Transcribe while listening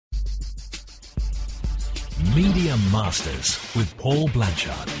Media Masters with Paul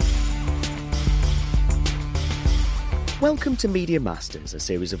Blanchard. Welcome to Media Masters, a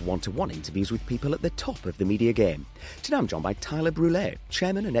series of one-to-one interviews with people at the top of the media game. Today I'm joined by Tyler Brûlé,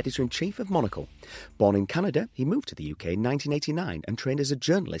 Chairman and Editor-in-Chief of Monocle. Born in Canada, he moved to the UK in 1989 and trained as a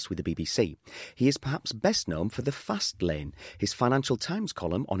journalist with the BBC. He is perhaps best known for The Fast Lane, his Financial Times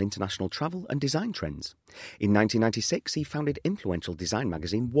column on international travel and design trends. In 1996, he founded influential design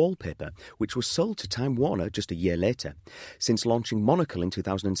magazine Wallpaper, which was sold to Time Warner just a year later. Since launching Monocle in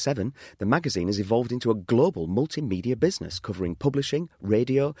 2007, the magazine has evolved into a global multimedia business covering publishing,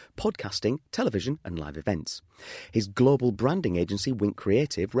 radio, podcasting, television and live events. His global branding agency, Wink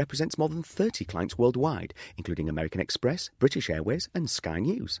Creative, represents more than 30 clients worldwide, including American Express, British Airways and Sky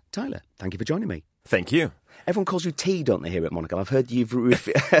News. Tyler, thank you for joining me. Thank you. Everyone calls you T, don't they, here at Monocle? I've heard you've...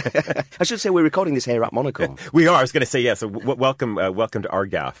 I should say we're recording this here at Monocle. We are. I was going to say, yes. Yeah, so welcome to our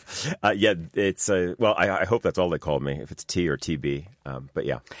gaff. It's... well, I hope that's all they call me, if it's T or TB. But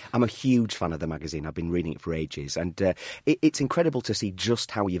yeah. I'm a huge fan of the magazine. I've been reading it for ages. And it's incredible to see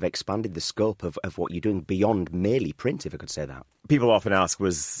just how you've expanded the scope of what you're doing beyond merely print, if I could say that. People often ask,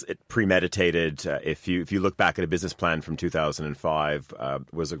 was it premeditated? If you look back at a business plan from 2005,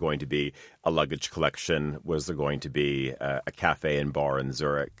 was there going to be a luggage collection? Was there going to be a cafe and bar in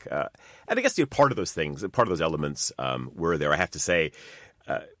Zurich? And I guess part of those things, part of those elements were there. I have to say,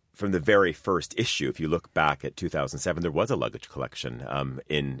 from the very first issue, if you look back at 2007, there was a luggage collection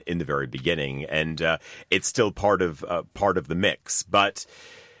in the very beginning, and it's still part of the mix. But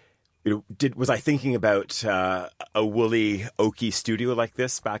was I thinking about a woolly, oaky studio like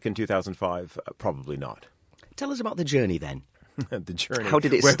this back in 2005? Probably not. Tell us about the journey then. The journey. How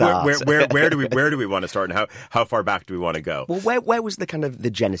did it start? Where do we want to start, and how far back do we want to go? Well, where was the kind of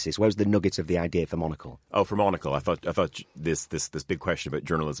the genesis? Where was the nuggets of the idea for Monocle? Oh, for Monocle, I thought this big question about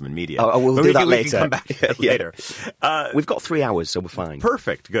journalism and media. Oh, we'll do that later. We can come back to that later. We've got 3 hours, so we're fine.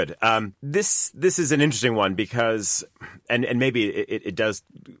 Perfect, good. This is an interesting one because, and maybe it does.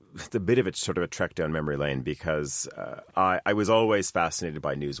 It's a bit of sort of a trek down memory lane because I was always fascinated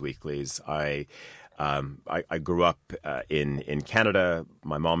by news weeklies. I grew up in Canada.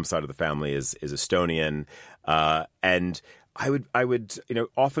 My mom's side of the family is Estonian, and I would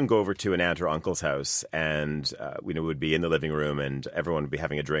often go over to an aunt or uncle's house, and would be in the living room, and everyone would be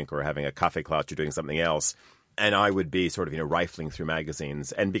having a drink or having a kaffeeklatsch or doing something else. And I would be sort of, rifling through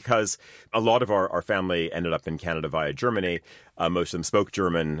magazines. And because a lot of our family ended up in Canada via Germany, most of them spoke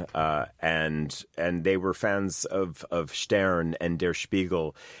German, and they were fans of Stern and Der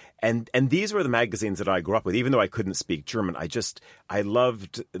Spiegel. And these were the magazines that I grew up with. Even though I couldn't speak German, I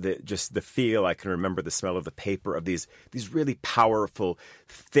loved the feel. I can remember the smell of the paper of these really powerful,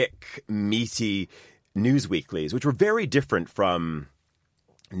 thick, meaty news weeklies, which were very different from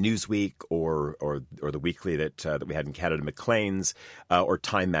Newsweek or the weekly that we had in Canada, Maclean's, or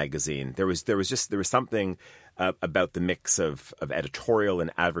Time magazine. There was something about the mix of editorial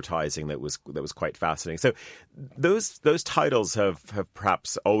and advertising that was quite fascinating. So those titles have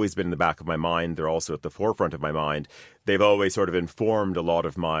perhaps always been in the back of my mind. They're also at the forefront of my mind. They've always sort of informed a lot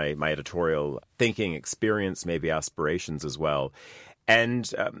of my editorial thinking, experience, maybe aspirations as well.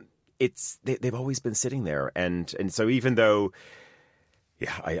 And they've always been sitting there. And so even though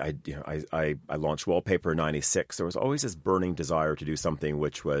I launched Wallpaper in '96, there was always this burning desire to do something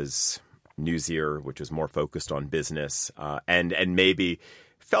which was newsier, which was more focused on business, and maybe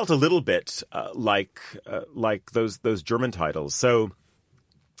felt a little bit like those German titles. So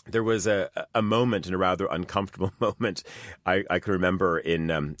there was a moment, and a rather uncomfortable moment, I can remember in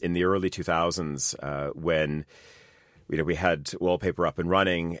the early 2000s when we had Wallpaper up and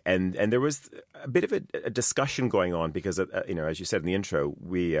running, and there was a bit of a discussion going on because as you said in the intro,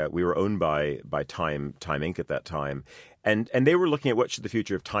 we were owned by Time Inc. at that time, and they were looking at what should the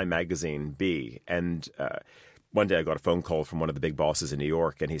future of Time magazine be. And one day I got a phone call from one of the big bosses in New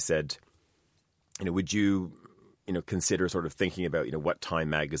York, and he said, would you consider sort of thinking about what Time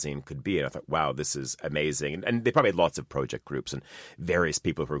magazine could be? And I thought, wow, this is amazing. And they probably had lots of project groups and various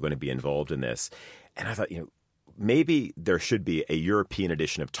people who were going to be involved in this. And I thought, maybe there should be a European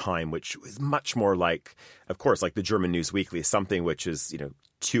edition of Time, which was much more like, of course, like the German News Weekly, something which is,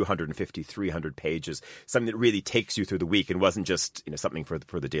 250, 300 pages, something that really takes you through the week and wasn't just, something for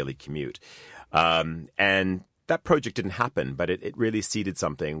the daily commute. And that project didn't happen, but it really seeded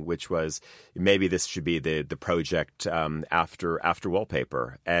something, which was maybe this should be the project after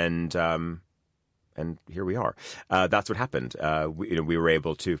Wallpaper. And here we are. That's what happened. We were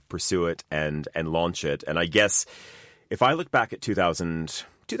able to pursue it and launch it. And I guess if I look back at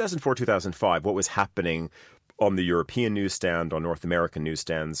 2004, 2005, what was happening on the European newsstand, on North American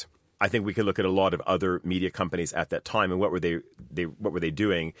newsstands, I think we can look at a lot of other media companies at that time, and what were they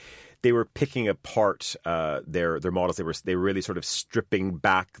doing? They were picking apart their models. They were really sort of stripping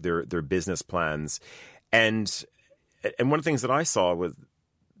back their business plans, and one of the things that I saw was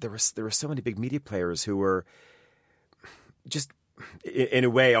there were so many big media players who were just, in a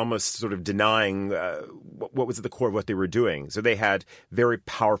way, almost sort of denying what was at the core of what they were doing. So they had very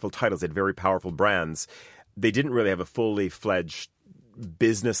powerful titles, they had very powerful brands. They didn't really have a fully fledged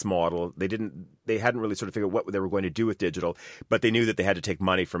business model. They hadn't really sort of figured out what they were going to do with digital, but they knew that they had to take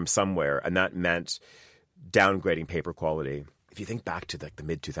money from somewhere, and that meant downgrading paper quality. If you think back to the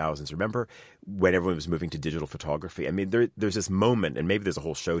mid 2000s, remember when everyone was moving to digital photography? I mean, there's this moment, and maybe there's a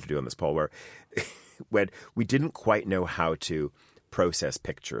whole show to do on this, Paul, where when we didn't quite know how to process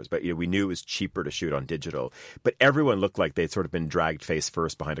pictures, but we knew it was cheaper to shoot on digital. But everyone looked like they'd sort of been dragged face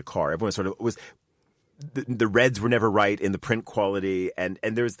first behind a car. Everyone sort of was. The reds were never right in the print quality, and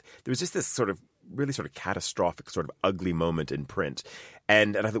there was just this sort of really sort of catastrophic, sort of ugly moment in print.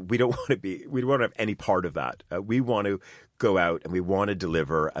 And I thought we don't want to have any part of that. We want to go out and we want to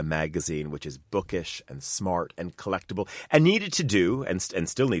deliver a magazine which is bookish and smart and collectible and needed to do and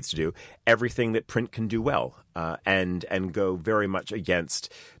still needs to do everything that print can do well, and go very much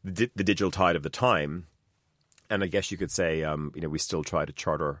against the digital tide of the time. And I guess you could say, we still try to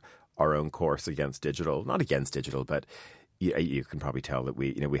charter our own course against digital, not against digital, but you can probably tell that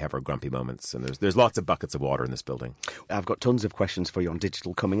we have our grumpy moments, and there's lots of buckets of water in this building. I've got tons of questions for you on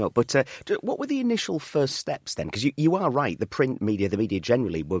digital coming up, but what were the initial first steps then? Because you are right, the print media, the media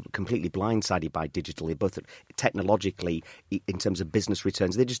generally, were completely blindsided by digital, both technologically, in terms of business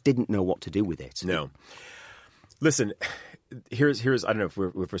returns. They just didn't know what to do with it. No. Listen, here's I don't know if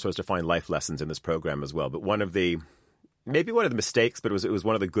we're supposed to find life lessons in this program as well, but maybe one of the mistakes, but it was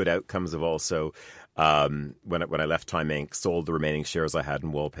one of the good outcomes of also when I left Time Inc., sold the remaining shares I had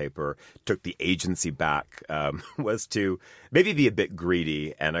in Wallpaper, took the agency back, was to maybe be a bit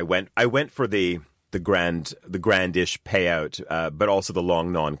greedy, and I went for the grandish payout, but also the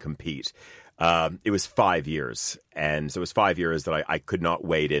long non-compete. It was 5 years, and so it was 5 years that I could not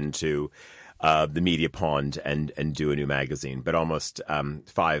wade into the media pond and do a new magazine. But almost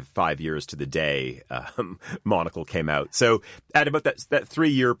 5 years to the day, Monocle came out. So at about that 3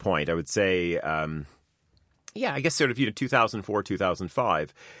 year point, I would say, I guess sort of 2004,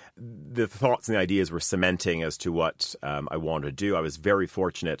 2005, the thoughts and the ideas were cementing as to what I wanted to do. I was very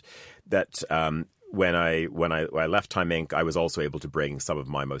fortunate that when I left Time Inc., I was also able to bring some of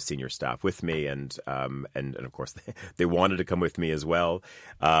my most senior staff with me, and of course they wanted to come with me as well.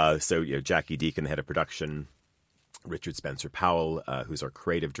 So Jackie Deacon, the head of production, Richard Spencer Powell, who's our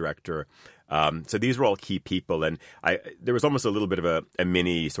creative director. So these were all key people, and there was almost a little bit of a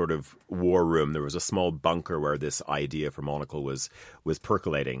mini sort of war room. There was a small bunker where this idea for Monocle was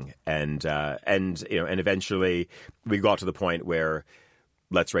percolating, and eventually we got to the point where,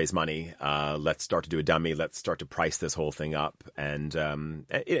 let's raise money. Let's start to do a dummy. Let's start to price this whole thing up. And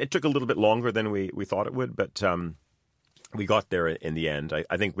it took a little bit longer than we thought it would, but we got there in the end.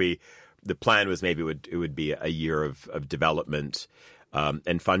 I think the plan was maybe it would be a year of development and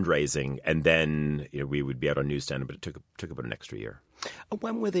fundraising, and then we would be out on newsstand. But it took about an extra year.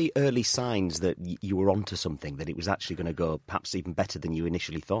 When were the early signs that you were onto something, that it was actually going to go perhaps even better than you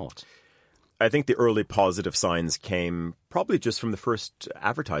initially thought? I think the early positive signs came probably just from the first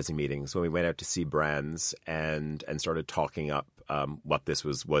advertising meetings when we went out to see brands and started talking up what this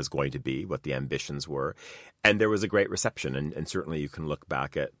was going to be, what the ambitions were. And there was a great reception. And certainly you can look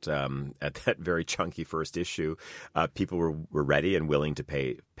back at that very chunky first issue. People were ready and willing to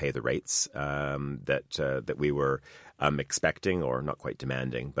pay the rates that we were expecting, or not quite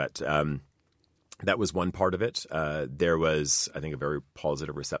demanding. But that was one part of it. There was, I think, a very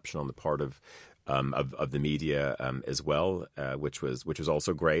positive reception on the part of the media as well, which was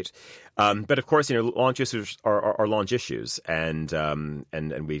also great. But of course, launch issues are launch issues, and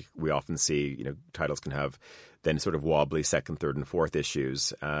we often see titles can have then sort of wobbly second, third, and fourth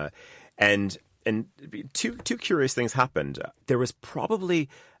issues, and two curious things happened. There was probably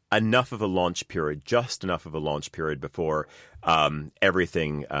enough of a launch period, just enough of a launch period before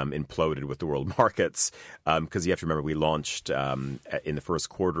everything imploded with the world markets. Because you have to remember, we launched in the first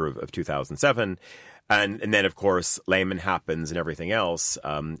quarter of 2007. And then, of course, Lehman happens and everything else,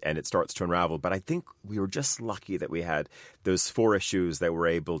 and it starts to unravel. But I think we were just lucky that we had those 4 issues that we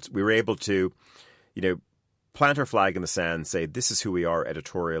were able to, plant our flag in the sand, say, this is who we are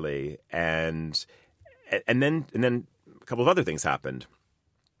editorially. And then a couple of other things happened.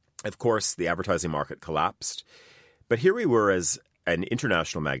 Of course, the advertising market collapsed. But here we were as an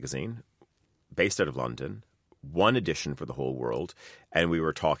international magazine based out of London one edition for the whole world, and we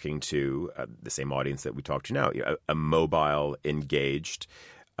were talking to the same audience that we talk to now, a mobile, engaged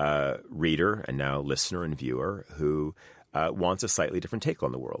reader and now listener and viewer who wants a slightly different take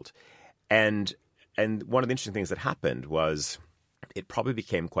on the world. And one of the interesting things that happened was it probably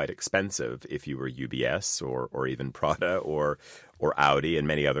became quite expensive if you were UBS or even Prada or Audi and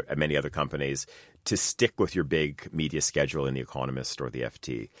many other companies to stick with your big media schedule in The Economist or the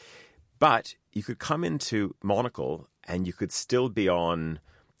FT. But you could come into Monocle and you could still be on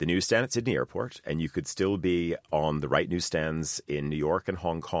the newsstand at Sydney Airport, and you could still be on the right newsstands in New York and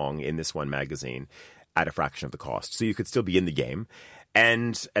Hong Kong in this one magazine at a fraction of the cost. So you could still be in the game.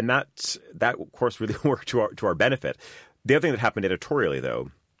 And that of course really worked to our benefit. The other thing that happened editorially,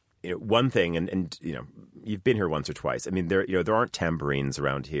 though, one thing, and you've been here once or twice. I mean, there aren't tambourines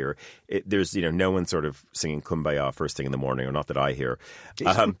around here. There's no one sort of singing Kumbaya first thing in the morning, or not that I hear.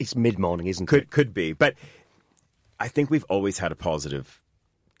 It's mid-morning, isn't it? Could be, but I think we've always had a positive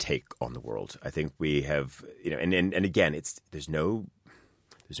take on the world. I think we have, and again, there's no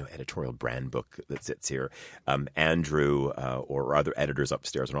editorial brand book that sits here. Andrew or other editors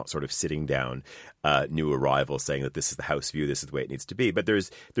upstairs are not sort of sitting down new arrivals saying that this is the house view, this is the way it needs to be. But there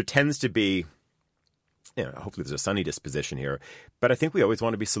tends to be, hopefully there's a sunny disposition here. But I think we always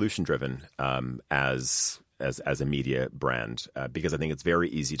want to be solution driven as a media brand, because I think it's very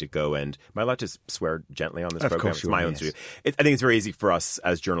easy to go and, am I allowed to swear gently on this program? It's my own studio. I think it's very easy for us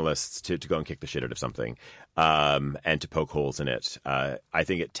as journalists to go and kick the shit out of something and to poke holes in it. I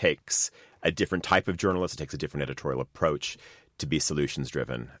think it takes a different type of journalist. It takes a different editorial approach to be solutions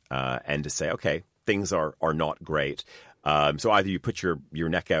driven and to say, okay, things are not great. So either you put your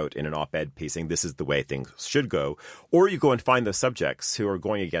neck out in an op-ed piece saying this is the way things should go, or you go and find those subjects who are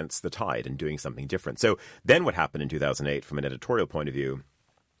going against the tide and doing something different. So then what happened in 2008 from an editorial point of view,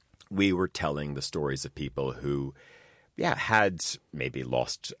 we were telling the stories of people who had maybe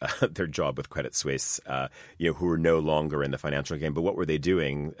lost their job with Credit Suisse, who were no longer in the financial game. But what were they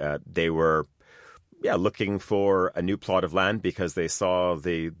doing? They were looking for a new plot of land because they saw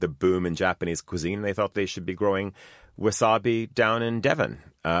the boom in Japanese cuisine and they thought they should be growing wasabi down in Devon.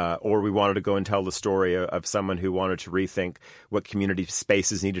 Or we wanted to go and tell the story of someone who wanted to rethink what community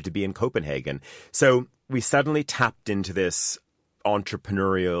spaces needed to be in Copenhagen. So we suddenly tapped into this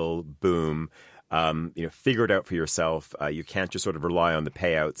entrepreneurial boom, figure it out for yourself. You can't just sort of rely on the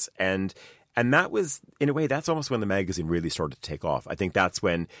payouts. And that was, in a way, that's almost when the magazine really started to take off. I think that's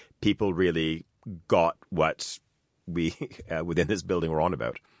when people really got what we within this building were on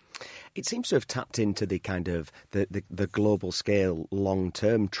about. It seems to have tapped into the kind of the global scale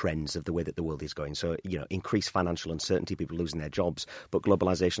long-term trends of the way that the world is going. So, increased financial uncertainty, people losing their jobs, but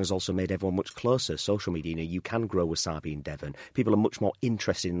globalization has also made everyone much closer. Social media, you can grow wasabi in Devon. People are much more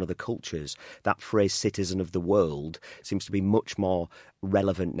interested in other cultures. That phrase, citizen of the world, seems to be much more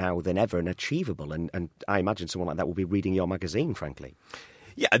relevant now than ever and achievable. And I imagine someone like that will be reading your magazine, frankly.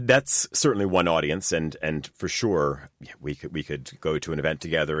 Yeah, that's certainly one audience, and for sure we could go to an event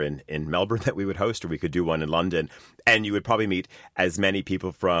together in Melbourne that we would host, or we could do one in London, and you would probably meet as many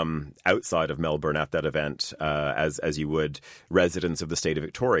people from outside of Melbourne at that event as you would residents of the state of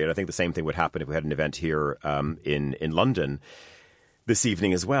Victoria. And I think the same thing would happen if we had an event here in London this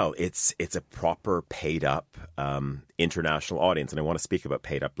evening as well. It's a proper paid up international audience, and I want to speak about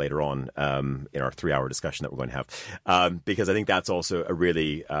paid up later on in our 3-hour discussion that we're going to have, because I think that's also a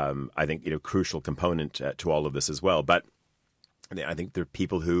really crucial component to all of this as well. But I think there are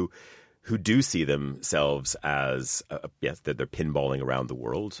people who do see themselves as that they're pinballing around the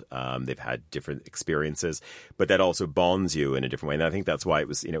world. They've had different experiences, but that also bonds you in a different way. And I think that's why it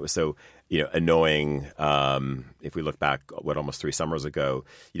was so annoying. If we look back, almost 3 summers ago,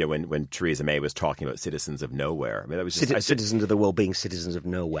 when Theresa May was talking about citizens of nowhere. I mean, that was just citizens of the world being citizens of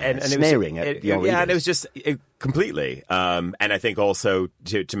nowhere, and sneering at your readers. And it was just completely. And I think also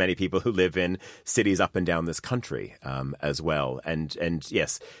to many people who live in cities up and down this country as well. And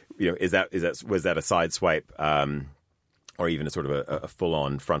yes, was that a side swipe? Or even a sort of a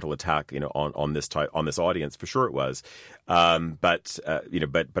full-on frontal attack, on this audience? For sure, it was. But at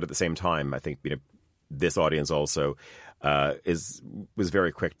the same time, I think this audience also was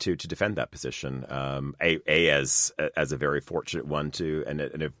very quick to defend that position. As a very fortunate one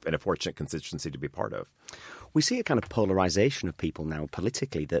and a fortunate constituency to be part of. We see a kind of polarization of people now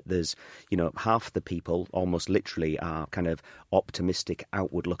politically, that there's, half the people almost literally are kind of optimistic,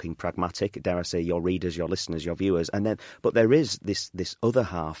 outward-looking, pragmatic, dare I say, your readers, your listeners, your viewers. But there is this other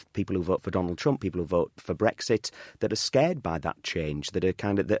half, people who vote for Donald Trump, people who vote for Brexit, that are scared by that change, that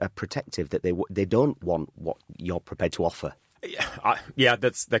are protective, that they don't want what you're prepared to offer. Yeah,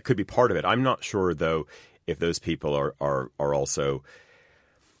 that could be part of it. I'm not sure, though, if those people are also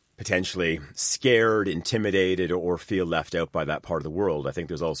potentially scared, intimidated, or feel left out by that part of the world. I think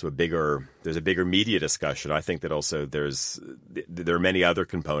there's also a bigger media discussion. I think that also there are many other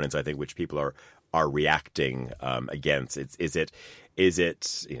components, I think, which people are reacting against. Is it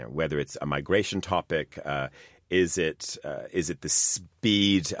whether it's a migration topic, is it the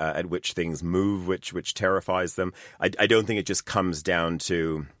speed at which things move, which terrifies them? I don't think it just comes down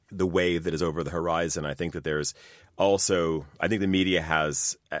to the wave that is over the horizon. I think that there's also, I think the media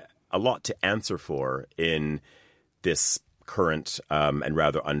has a lot to answer for in this current and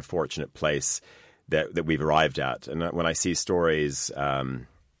rather unfortunate place that we've arrived at. And when I see stories,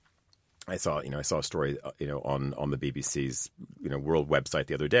 I saw a story on the BBC's World website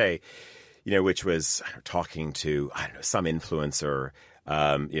the other day, which was talking to some influencer,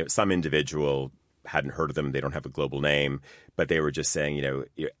 some individual, hadn't heard of them, they don't have a global name, but they were just saying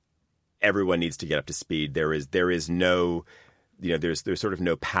everyone needs to get up to speed. There is no, there's sort of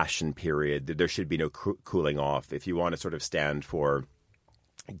no passion period. There should be no cooling off. If you want to sort of stand for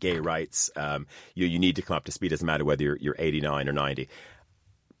gay rights, you need to come up to speed. It doesn't matter whether you're 89 or 90.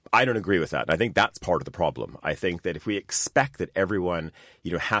 I don't agree with that. I think that's part of the problem. I think that if we expect that everyone,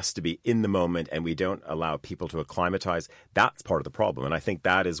 has to be in the moment and we don't allow people to acclimatize, that's part of the problem. And I think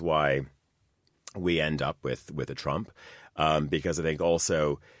that is why we end up with a Trump, because I think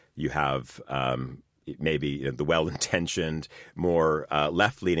also you have maybe the well-intentioned, more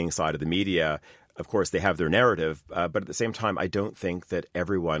left-leaning side of the media. Of course, they have their narrative, but at the same time, I don't think that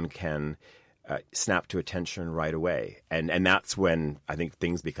everyone can snap to attention right away. And that's when I think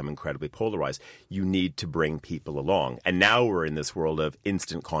things become incredibly polarized. You need to bring people along. And now we're in this world of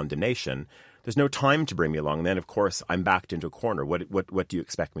instant condemnation. There's no time to bring me along. And then, of course, I'm backed into a corner. What do you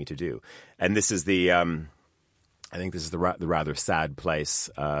expect me to do? And this is I think this is the rather sad place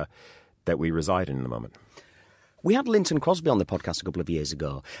that we reside in the moment. We had Linton Crosby on the podcast a couple of years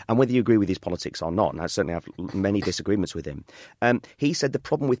ago, and whether you agree with his politics or not, and I certainly have many disagreements with him, he said the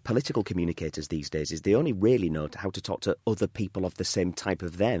problem with political communicators these days is they only really know how to talk to other people of the same type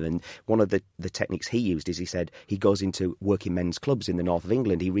of them. And one of the techniques he used is he said he goes into working men's clubs in the north of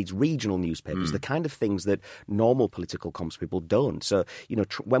England. He reads regional newspapers, the kind of things that normal political comms people don't. So,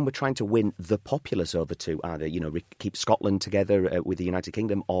 when we're trying to win the populace over to either, keep Scotland together with the United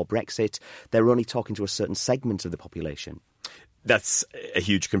Kingdom or Brexit, they're only talking to a certain segment of the population. That's a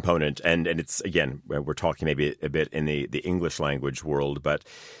huge component, and it's, again, we're talking maybe a bit in the English language world, but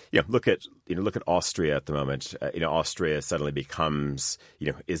look at Austria at the moment. Austria suddenly becomes,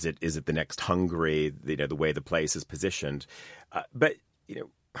 is it the next Hungary? The way the place is positioned, but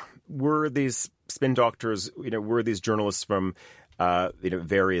were these spin doctors, were these journalists from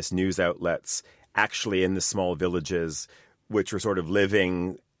various news outlets actually in the small villages which were sort of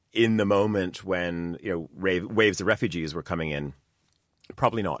living in the moment when waves of refugees were coming in?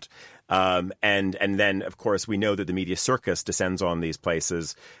 Probably not. And then, of course, we know that the media circus descends on these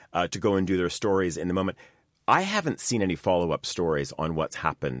places to go and do their stories in the moment. I haven't seen any follow-up stories on what's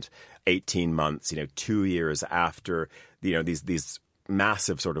happened 18 months, 2 years after these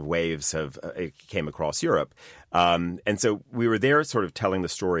massive sort of waves came across Europe. And so we were there sort of telling the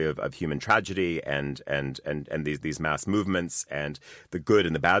story of human tragedy and these mass movements and the good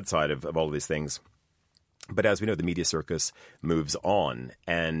and the bad side of all of these things. But as we know, the media circus moves on.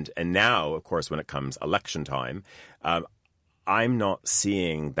 And now, of course, when it comes election time, I'm not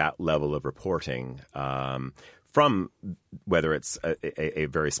seeing that level of reporting from whether it's a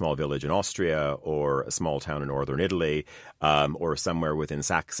very small village in Austria or a small town in northern Italy or somewhere within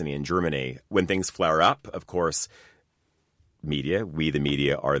Saxony in Germany. When things flare up, of course, we the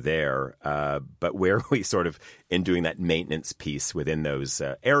media are there. But where are we sort of in doing that maintenance piece within those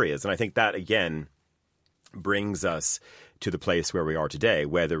areas? And I think that, again, brings us to the place where we are today,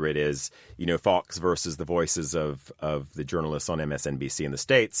 whether it is, Fox versus the voices of the journalists on MSNBC in the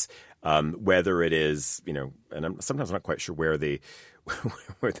States, whether it is, and sometimes I'm not quite sure where the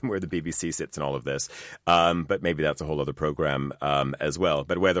BBC sits in all of this, but maybe that's a whole other program as well.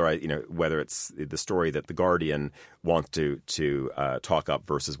 But whether it's the story that the Guardian want to talk up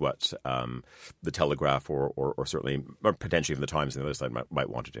versus what the Telegraph or certainly or potentially even the Times on the other side might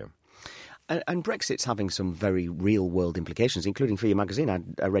want to do. And Brexit's having some very real-world implications, including for your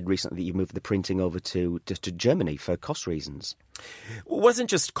magazine. I read recently that you moved the printing over to Germany for cost reasons. It wasn't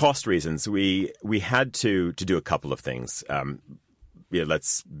just cost reasons. We had to do a couple of things.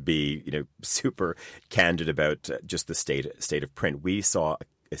 Let's be super candid about just the state of print. We saw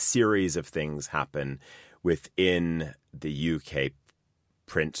a series of things happen within the UK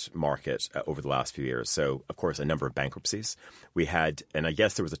print market over the last few years. So, of course, a number of bankruptcies. We had, and I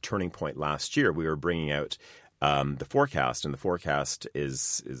guess there was a turning point last year. We were bringing out the forecast, and the forecast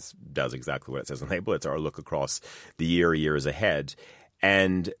does exactly what it says on the label. It's our look across the years ahead.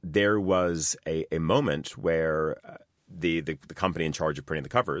 And there was a moment where the company in charge of printing the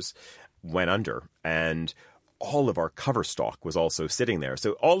covers went under, and all of our cover stock was also sitting there.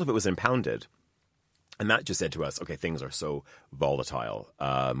 So all of it was impounded. And that just said to us, okay, things are so volatile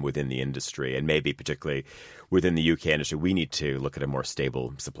within the industry, and maybe particularly within the UK industry, we need to look at a more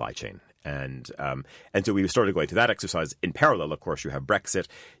stable supply chain. And so we started going through that exercise. In parallel, of course, you have Brexit.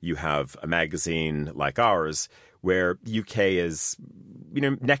 You have a magazine like ours where UK is,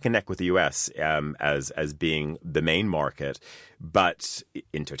 neck and neck with the US as being the main market. But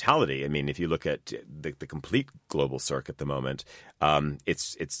in totality, I mean, if you look at the complete global circuit at the moment,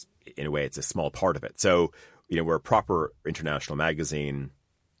 it's in a way, it's a small part of it. So, we're a proper international magazine,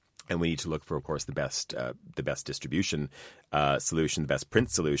 and we need to look for, of course, the best distribution solution, the best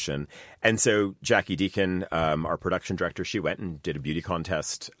print solution. And so Jackie Deacon, our production director, she went and did a beauty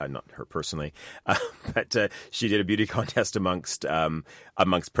contest. Not her personally, but she did a beauty contest amongst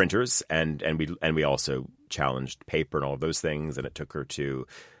printers, and we also challenged paper and all of those things. And it took her to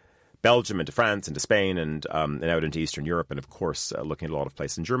Belgium and to France and to Spain and out into Eastern Europe, and of course looking at a lot of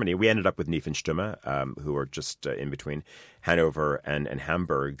places in Germany. We ended up with Niefenstimme, who are just in between Hanover and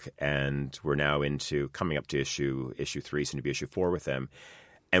Hamburg, and we're now coming up to issue 3, soon to be issue 4 with them,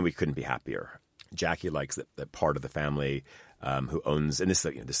 and we couldn't be happier. Jackie likes that part of the family who owns, and this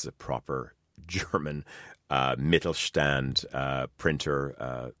is a proper German Mittelstand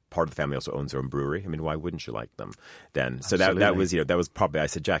printer. Part of the family also owns their own brewery. I mean, why wouldn't you like them then? So that was probably, I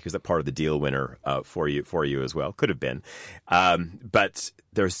said, Jackie, was that part of the deal winner for you as well? Could have been, but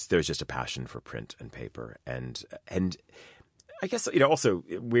there's just a passion for print and paper, and I guess also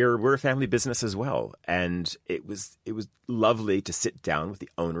we're a family business as well, and it was lovely to sit down with the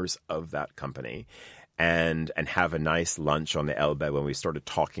owners of that company and have a nice lunch on the Elbe when we started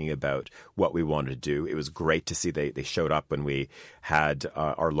talking about what we wanted to do. It was great to see they showed up when we had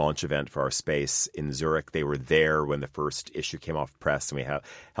our launch event for our space in Zurich. They were there when the first issue came off press, and we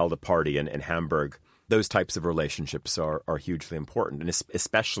held a party in Hamburg. Those types of relationships are hugely important, and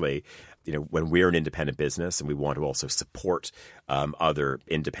especially when we're an independent business and we want to also support other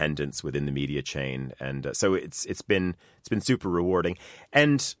independents within the media chain. And so it's been super rewarding.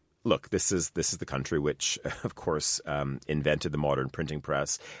 And look, this is the country which, of course, invented the modern printing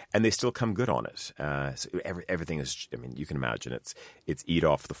press, and they still come good on it. So everything is, I mean, you can imagine it's eat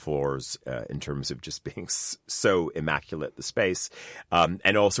off the floors in terms of just being so immaculate, the space.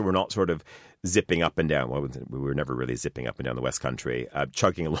 And also we're not sort of zipping up and down. Well, we were never really zipping up and down the West Country,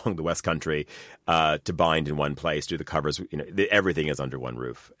 chugging along the West Country to bind in one place, do the covers. Everything is under one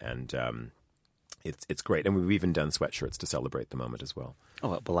roof, and it's great. And we've even done sweatshirts to celebrate the moment as well.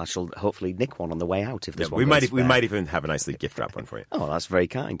 Oh, well, I shall hopefully nick one on the way out if this one we might even have a nicely gift wrap one for you. Oh, that's very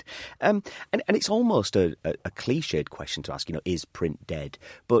kind. And it's almost a cliched question to ask, is print dead?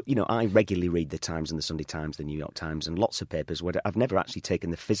 But, I regularly read the Times and the Sunday Times, the New York Times, and lots of papers where I've never actually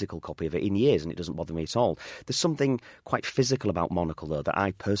taken the physical copy of it in years, and it doesn't bother me at all. There's something quite physical about Monocle, though, that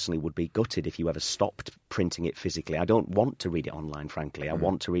I personally would be gutted if you ever stopped printing it physically. I don't want to read it online, frankly. I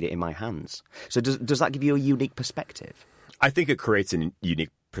want to read it in my hands. So does that give you a unique perspective? I think it creates a unique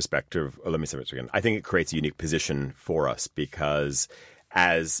perspective. Let me say it again. I think it creates a unique position for us because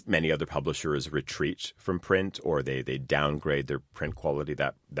as many other publishers retreat from print or they downgrade their print quality,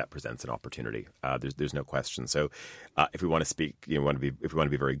 that presents an opportunity. There's no question. So if we want to speak, if we want to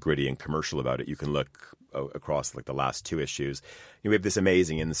be very gritty and commercial about it, you can look across like the last 2 issues. We have this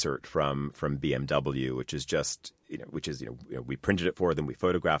amazing insert from BMW, which is just we printed it for them, we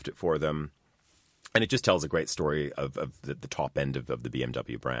photographed it for them. And it just tells a great story of the top end of the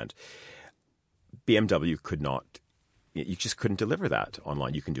BMW brand. BMW could not, you just couldn't deliver that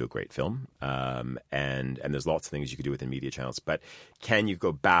online. You can do a great film, and there's lots of things you could do within media channels. But can you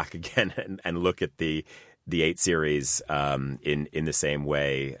go back again and look at the 8 series in the same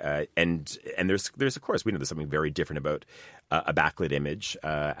way? And there's of course, we know there's something very different about a backlit image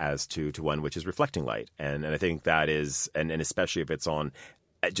as to one which is reflecting light. And I think that is, and especially if it's on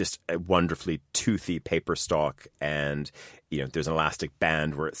just a wonderfully toothy paper stock, and there's an elastic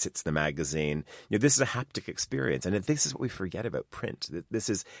band where it sits in the magazine. This is a haptic experience, and this is what we forget about print.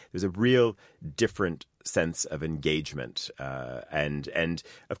 There's a real different sense of engagement, and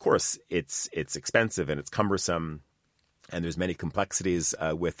of course it's expensive and it's cumbersome. and there's many complexities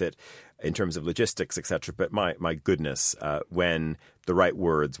with it in terms of logistics, etc. But my goodness, when the right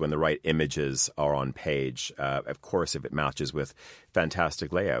words, when the right images are on page, of course, if it matches with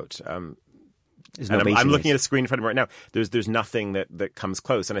fantastic layout. I'm looking at a screen in front of me right now. There's nothing that comes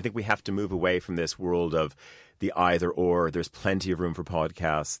close. And I think we have to move away from this world of the either or. There's plenty of room for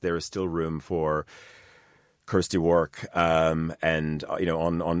podcasts. There is still room for Kirsty Wark, and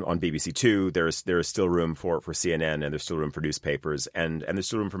on BBC Two, there is still room for CNN, and there's still room for newspapers, and there's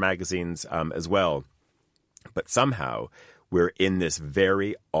still room for magazines as well. But somehow we're in this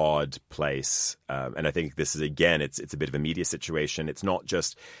very odd place, and I think this is, again, it's a bit of a media situation. It's not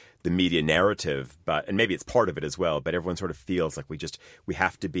just the media narrative, and maybe it's part of it as well, but everyone sort of feels like we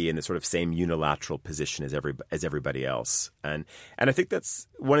have to be in the sort of same unilateral position as everybody else. And I think that's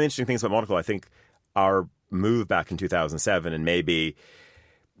one of the interesting things about Monocle. I think our move back in 2007, and maybe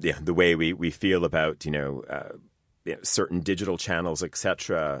the way we feel about certain digital channels,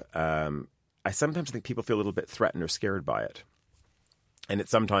 etc. I sometimes think people feel a little bit threatened or scared by it, and it's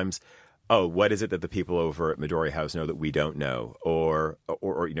sometimes, what is it that the people over at Midori House know that we don't know? Or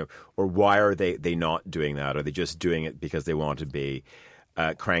why are they not doing that? Are they just doing it because they want to be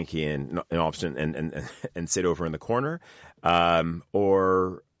cranky and obstinate and sit over in the corner?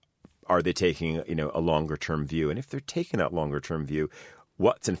 Or are they taking a longer term view? And if they're taking that longer term view,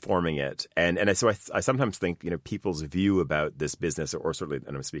 what's informing it? And so I sometimes think people's view about this business, or certainly,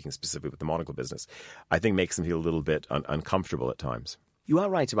 and I'm speaking specifically with the Monocle business, I think makes them feel a little bit uncomfortable at times. You are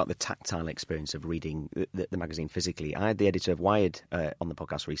right about the tactile experience of reading the magazine physically. I had the editor of Wired on the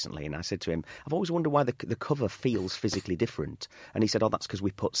podcast recently, and I said to him, I've always wondered why the cover feels physically different. And he said, that's because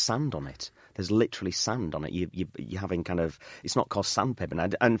we put sand on it. There's literally sand on it. You're having it's not called sandpaper.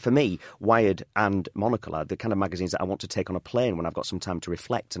 And for me, Wired and Monocle are the kind of magazines that I want to take on a plane when I've got some time to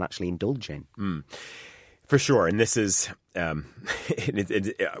reflect and actually indulge in. For sure. And this is,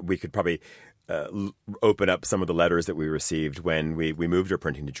 we could probably open up some of the letters that we received when we moved our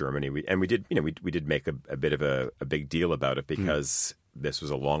printing to Germany. We did make a bit of a big deal about it, because this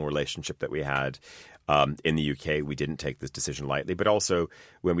was a long relationship that we had in the UK. We didn't take this decision lightly, but also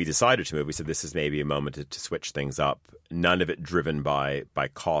when we decided to move, we said this is maybe a moment to switch things up. None of it driven by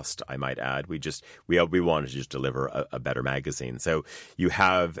cost, I might add. We wanted to just deliver a better magazine. So you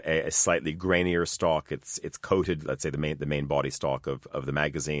have a slightly grainier stock. It's coated, let's say the main body stock of the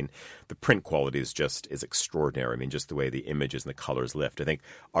magazine. The print quality is extraordinary. I mean, just the way the images and the colors lift. I think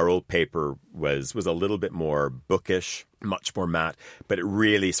our old paper was a little bit more bookish, much more matte, but it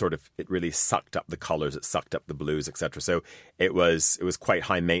really sucked up the colors, it sucked up the blues, etc. So it was quite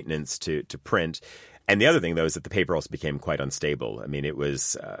high maintenance to print. And the other thing, though, is that the paper also became quite unstable. I mean, it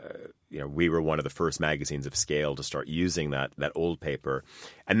was, we were one of the first magazines of scale to start using that old paper.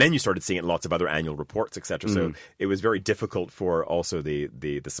 And then you started seeing it in lots of other annual reports, et cetera. So it was very difficult for also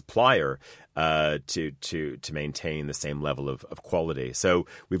the supplier to maintain the same level of quality. So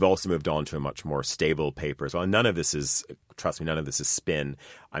we've also moved on to a much more stable paper as well. And none of this is spin.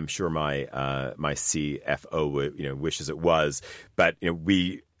 I'm sure my CFO wishes it was, but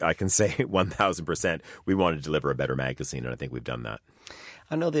I can say 1,000% we want to deliver a better magazine, and I think we've done that.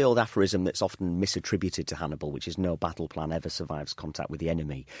 I know the old aphorism that's often misattributed to Hannibal, which is no battle plan ever survives contact with the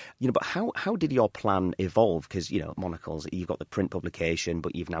enemy. But how did your plan evolve? Because, Monocles, you've got the print publication,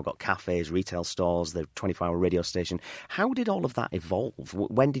 but you've now got cafes, retail stores, the 24-hour radio station. How did all of that evolve?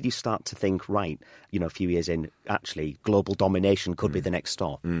 When did you start to think, right, a few years in, actually, global domination could be the next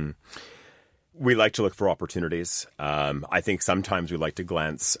stop? We like to look for opportunities. I think sometimes we like to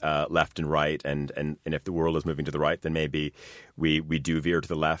glance left and right, and if the world is moving to the right, then maybe we do veer to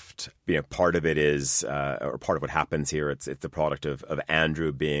the left. Part of it is, or part of what happens here, it's the product of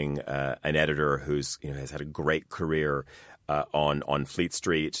Andrew being an editor who's has had a great career on Fleet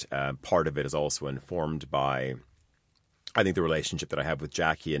Street. Part of it is also informed by, I think, the relationship that I have with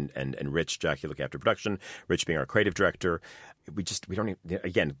Jackie and Rich. Jackie looking after production, Rich being our creative director. We don't even,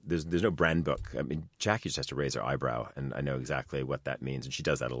 again, there's no brand book. I mean, Jackie just has to raise her eyebrow, and I know exactly what that means, and she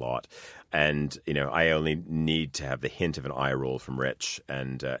does that a lot. And I only need to have the hint of an eye roll from Rich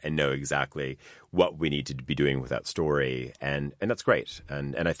and know exactly what we need to be doing with that story, and that's great.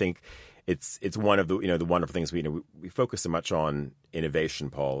 And I think it's one of the the wonderful things we focus so much on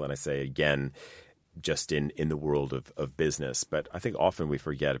innovation, Paul, and I say again, just in the world of business. But I think often we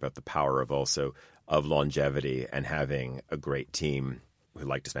forget about the power of longevity and having a great team who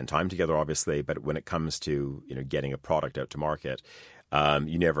like to spend time together, obviously. But when it comes to, getting a product out to market,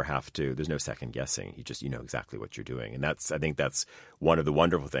 you never have to, there's no second guessing. You just, know exactly what you're doing. And I think that's one of the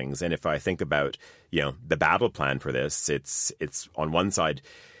wonderful things. And if I think about, the battle plan for this, it's on one side,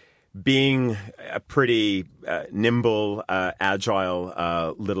 being a pretty nimble,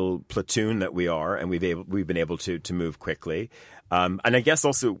 agile little platoon that we are, and we've been able to move quickly. And I guess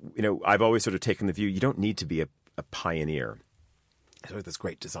also, I've always sort of taken the view you don't need to be a pioneer. Sort of this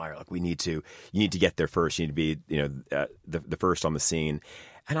great desire, like you need to get there first. You need to be, the first on the scene.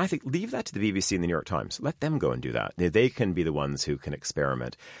 And I think leave that to the BBC and the New York Times. Let them go and do that. They can be the ones who can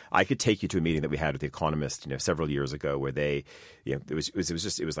experiment. I could take you to a meeting that we had with The Economist, several years ago, where they,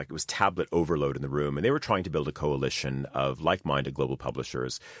 it was tablet overload in the room, and they were trying to build a coalition of like-minded global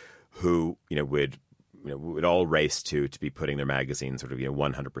publishers who, would all race to be putting their magazine sort of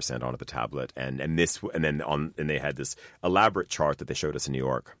 100% onto the tablet, and they had this elaborate chart that they showed us in New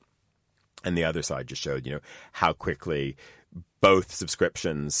York, and the other side just showed how quickly both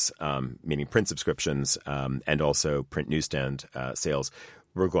subscriptions, meaning print subscriptions, and also print newsstand sales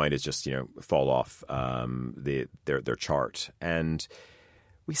were going to just fall off their chart. And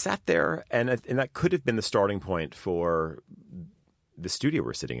we sat there, and that could have been the starting point for the studio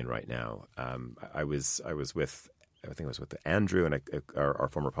we're sitting in right now. I was with Andrew and our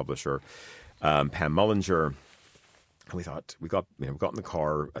former publisher, Pam Mullinger, and we thought we got in the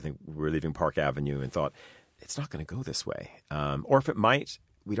car. I think we were leaving Park Avenue and thought, it's not going to go this way, or if it might,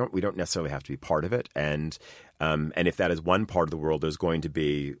 we don't necessarily have to be part of it. And if that is one part of the world, there's going to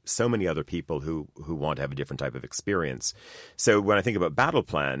be so many other people who want to have a different type of experience. So when I think about Battle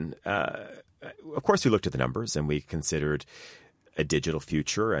Plan, of course we looked at the numbers and we considered a digital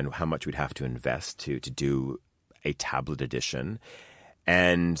future and how much we'd have to invest to do a tablet edition.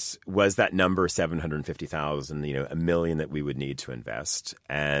 And was that number 750,000, $1 million that we would need to invest?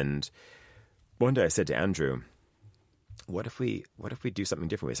 And one day I said to Andrew, what if we do something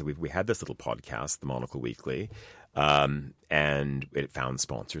different? So we had this little podcast, the Monocle Weekly, and it found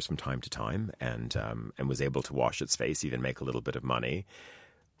sponsors from time to time, and was able to wash its face, even make a little bit of money.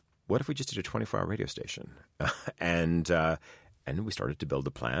 What if we just did a 24-hour radio station? And we started to build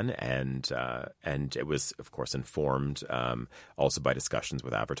a plan, and it was, of course, informed also by discussions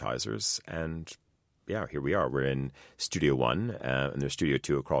with advertisers. And yeah, here we are. We're in Studio One, and there's Studio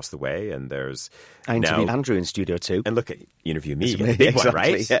 2 across the way, and there's I interviewed Andrew in Studio 2. And look, interview me, the big one,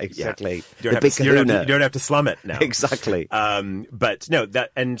 right? Yeah, exactly. Yeah. You don't have to slum it now. Exactly. But no,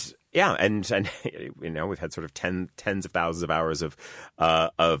 that and we've had sort of tens of thousands of hours of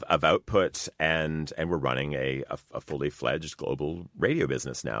output, and we're running a fully fledged global radio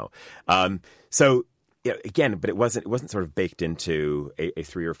business now. So. Yeah, again, but it wasn't sort of baked into a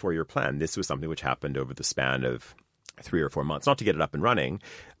 3 or 4 year plan. This was something which happened over the span of 3 or 4 months, not to get it up and running,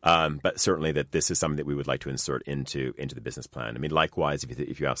 but certainly that this is something that we would like to insert into the business plan. I mean, likewise,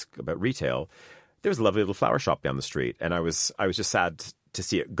 if you ask about retail, there was a lovely little flower shop down the street, and I was just sad to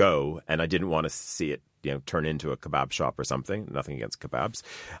see it go, and I didn't want to see it turn into a kebab shop or something. Nothing against kebabs,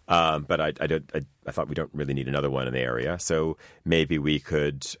 but I thought we don't really need another one in the area. So maybe we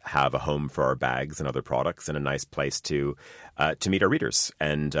could have a home for our bags and other products, and a nice place to meet our readers.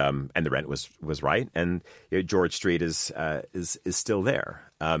 And the rent was right, and George Street is still there.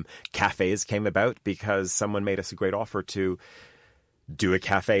 Cafes came about because someone made us a great offer to do a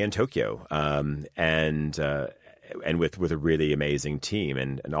cafe in Tokyo, and with a really amazing team.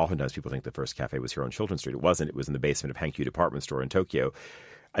 And oftentimes people think the first cafe was here on Chiltern Street. It wasn't. It was in the basement of Hankyu Department Store in Tokyo.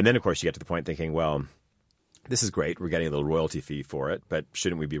 And then, of course, you get to the point thinking, well, this is great. We're getting a little royalty fee for it, but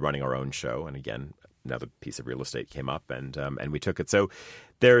shouldn't we be running our own show? And again, another piece of real estate came up, and we took it. So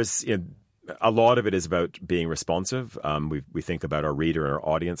there's a lot of it is about being responsive. We think about our reader and our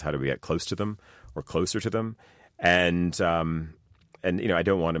audience. How do we get close to them or closer to them? And I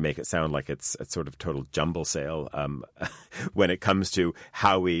don't want to make it sound like it's a sort of total jumble sale when it comes to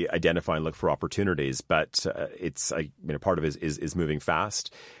how we identify and look for opportunities. But it's part of it is moving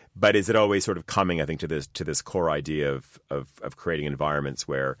fast. But is it always sort of coming, I think, to this core idea of creating environments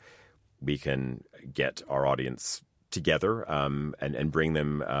where we can get our audience together and bring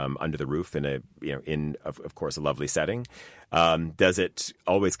them under the roof in of course a lovely setting. Does it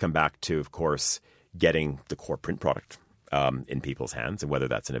always come back to, of course, getting the core print product in people's hands, and whether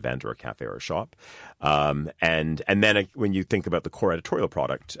that's an event or a cafe or a shop, and then when you think about the core editorial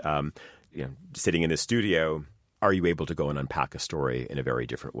product, sitting in the studio, are you able to go and unpack a story in a very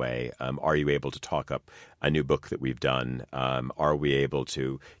different way? Are you able to talk up a new book that we've done? Are we able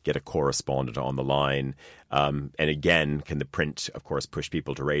to get a correspondent on the line? And again, can the print, of course, push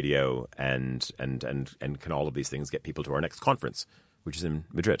people to radio, and can all of these things get people to our next conference? which is in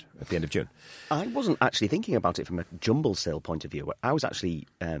Madrid at the end of June. I wasn't actually thinking about it from a jumble sale point of view. I was actually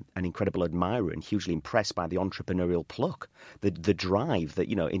an incredible admirer and hugely impressed by the entrepreneurial pluck, the drive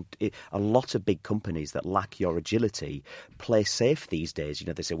that, a lot of big companies that lack your agility play safe these days.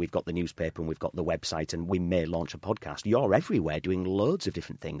 They say we've got the newspaper and we've got the website and we may launch a podcast. You're everywhere doing loads of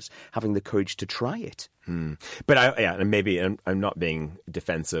different things, having the courage to try it. But I'm not being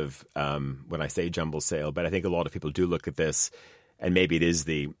defensive when I say jumble sale, but I think a lot of people do look at this. And maybe it is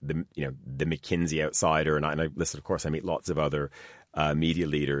the McKinsey outsider, and I listen. Of course, I meet lots of other media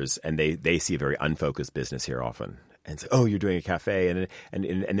leaders, and they see a very unfocused business here often, and say, "Oh, you're doing a cafe, and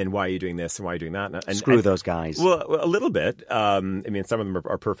then why are you doing this and why are you doing that?" And Screw those guys. Well, a little bit. Some of them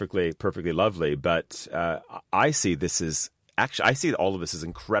are perfectly lovely, but I see this as I see all of this as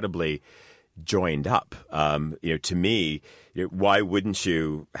incredibly joined up. To me, why wouldn't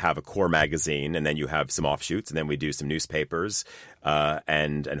you have a core magazine and then you have some offshoots and then we do some newspapers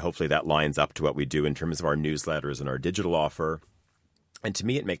and hopefully that lines up to what we do in terms of our newsletters and our digital offer. And to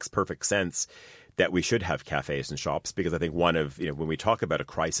me, it makes perfect sense that we should have cafes and shops, because I think one of, when we talk about a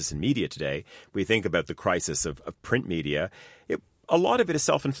crisis in media today, we think about the crisis of print media. A lot of it is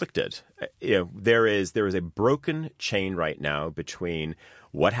self-inflicted. There is a broken chain right now between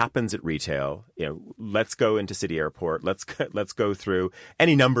what happens at retail. Let's go into City Airport. Let's go through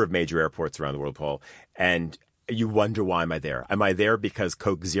any number of major airports around the world, Paul, and you wonder, why am I there? Am I there because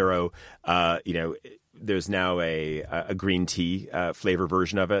Coke Zero? There's now a green tea flavor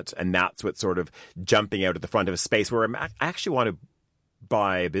version of it, and that's what's sort of jumping out at the front of a space where I actually want to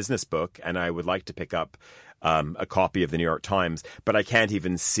buy a business book, and I would like to pick up a copy of the New York Times, but I can't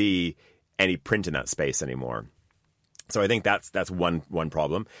even see any print in that space anymore. So I think that's one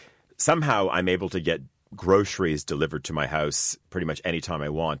problem. Somehow I'm able to get groceries delivered to my house pretty much anytime I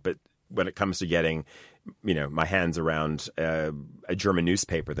want, but when it comes to getting, my hands around a German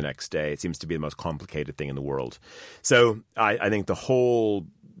newspaper the next day, it seems to be the most complicated thing in the world. So I think the whole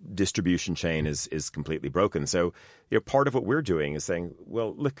distribution chain is completely broken. So part of what we're doing is saying,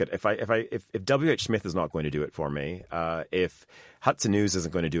 well, look, if WH Smith is not going to do it for me, if Hudson News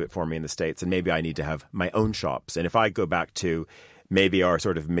isn't going to do it for me in the States, and maybe I need to have my own shops. And if I go back to maybe our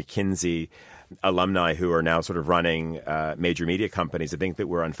sort of McKinsey alumni who are now sort of running major media companies, I think that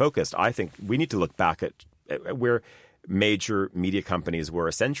we're unfocused. I think we need to look back at where major media companies were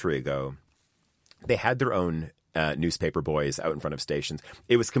a century ago. They had their own newspaper boys out in front of stations.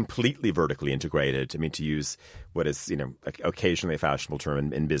 It was completely vertically integrated. To use what is, occasionally a fashionable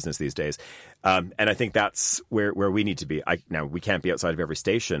term in business these days. And I think that's where we need to be. Now, we can't be outside of every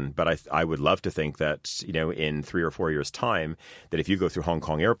station, but I would love to think that, in 3 or 4 years' time, that if you go through Hong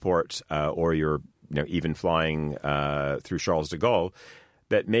Kong Airport or you're, even flying through Charles de Gaulle,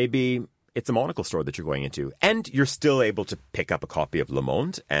 that maybe it's a monocle store that you're going into, and you're still able to pick up a copy of Le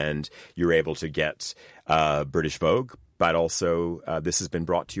Monde, and you're able to get British Vogue, but also this has been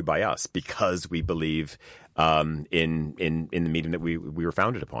brought to you by us because we believe in the medium that we were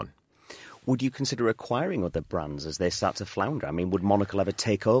founded upon. Would you consider acquiring other brands as they start to flounder? Would Monocle ever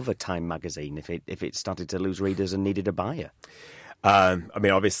take over Time magazine if it started to lose readers and needed a buyer?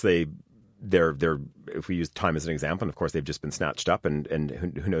 Obviously, they're if we use Time as an example, and of course they've just been snatched up, and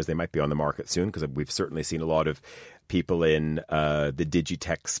who knows, they might be on the market soon, because we've certainly seen a lot of people in the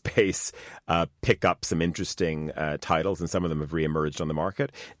digitech space pick up some interesting titles, and some of them have reemerged on the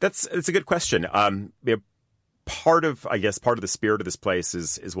market. It's a good question. Part of the spirit of this place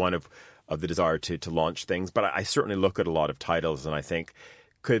is one of the desire to launch things, but I certainly look at a lot of titles and I think,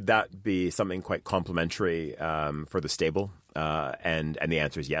 could that be something quite complementary for the stable? And the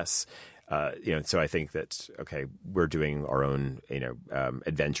answer is yes. So I think that, okay, we're doing our own,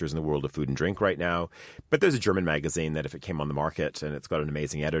 adventures in the world of food and drink right now. But there's a German magazine that if it came on the market and it's got an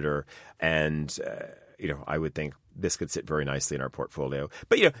amazing editor, and, I would think this could sit very nicely in our portfolio.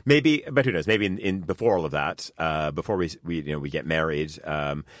 But, but who knows, maybe in before all of that, before we get married,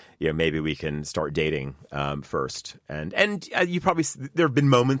 maybe we can start dating first. And you probably, there have been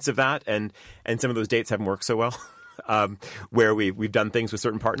moments of that, and some of those dates haven't worked so well. Where we've done things with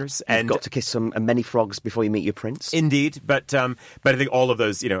certain partners, and you've got to kiss many frogs before you meet your prince. Indeed, but I think all of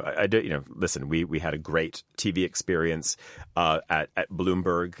those, listen, we had a great TV experience at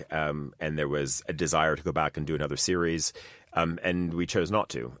Bloomberg, and there was a desire to go back and do another series, and we chose not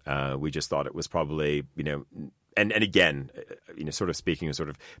to. We just thought it was probably, And again, sort of speaking of sort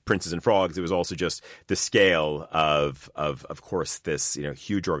of Princes and Frogs, it was also just the scale of course, this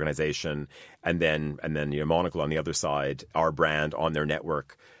huge organization, and then Monocle on the other side, our brand on their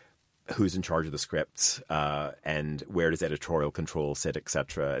network. who's in charge of the scripts, and where does editorial control sit,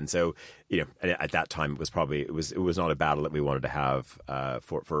 etc. And so, at that time, it was not a battle that we wanted to have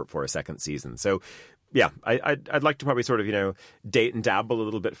for a second season. So, yeah, I'd like to probably sort of date and dabble a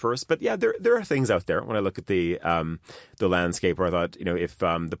little bit first, but yeah, there are things out there when I look at the landscape where I thought if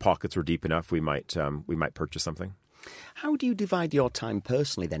the pockets were deep enough, we might purchase something. How do you divide your time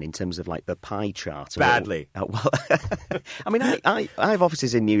personally then in terms of like the pie chart? Badly. I mean, I have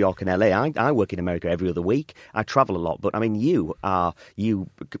offices in New York and LA. I work in America every other week. I travel a lot. But I mean, you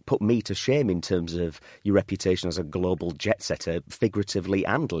put me to shame in terms of your reputation as a global jet setter, figuratively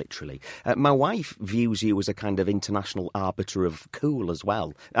and literally. My wife views you as a kind of international arbiter of cool as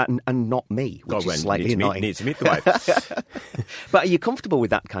well, and not me, which is slightly annoying. Need to meet the wife. But are you comfortable with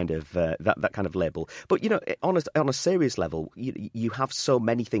that kind of that kind of label? But on a serious level, you have so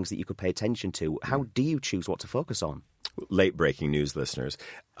many things that you could pay attention to. How do you choose what to focus on? Late breaking news, listeners.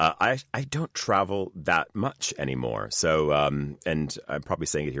 I don't travel that much anymore. So, and I'm probably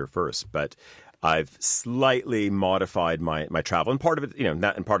saying it here first, but I've slightly modified my travel, and part of it,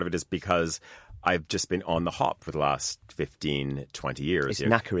 and part of it is because I've just been on the hop for the last 15, 20 years. It's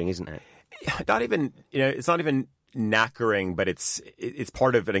knackering, isn't it? Not even, it's not even knackering, but it's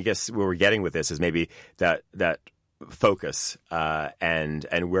part of it. I guess where we're getting with this is maybe that focus, and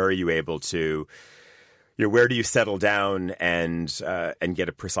where are you able to, where do you settle down and get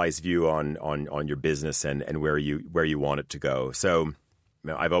a precise view on your business and where you want it to go. So,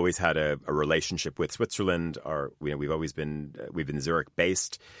 I've always had a relationship with Switzerland, or we've been Zurich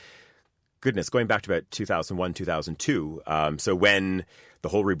based. Goodness, going back to about 2001, 2002. So when the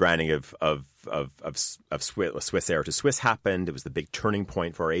whole rebranding of Swissair to Swiss happened, it was the big turning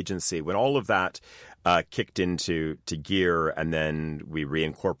point for our agency. When all of that kicked into gear, and then we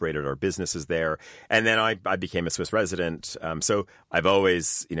reincorporated our businesses there, and then I became a Swiss resident. So I've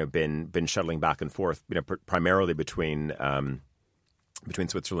always been shuttling back and forth, primarily between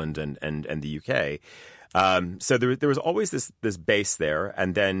Switzerland and the UK. So there was always this base there,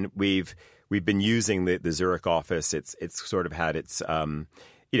 and then we've been using the Zurich office. It's sort of had its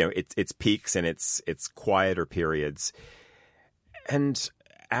its peaks and its quieter periods, and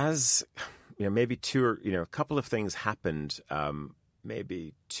as maybe a couple of things happened.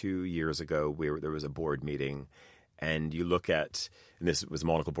 Maybe 2 years ago, there was a board meeting, and you look at, and this was a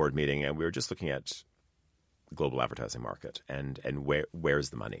Monocle board meeting, and we were just looking at the global advertising market and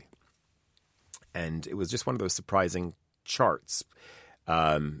where's the money. And it was just one of those surprising charts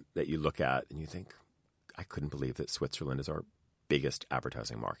that you look at and you think, I couldn't believe that Switzerland is our biggest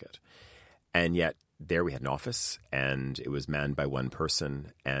advertising market. And yet there we had an office, and it was manned by one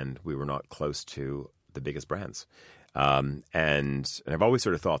person, and we were not close to the biggest brands. And I've always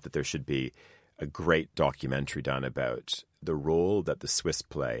sort of thought that there should be a great documentary done about the role that the Swiss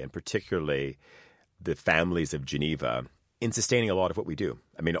play, and particularly the families of Geneva, in sustaining a lot of what we do.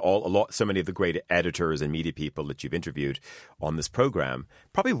 I mean, so many of the great editors and media people that you've interviewed on this program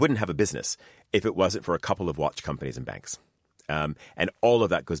probably wouldn't have a business if it wasn't for a couple of watch companies and banks. And all of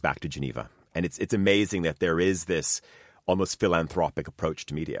that goes back to Geneva. And it's amazing that there is this almost philanthropic approach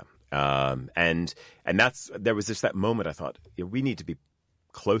to media. And there was just that moment I thought, we need to be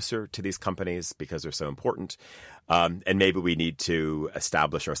closer to these companies because they're so important. And maybe we need to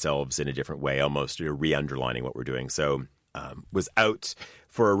establish ourselves in a different way, almost re-underlining what we're doing. So was out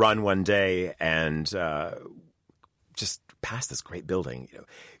for a run one day and just passed this great building,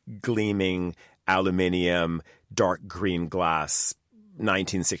 gleaming aluminium, dark green glass,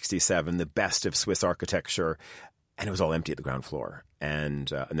 1967, the best of Swiss architecture. And it was all empty at the ground floor. And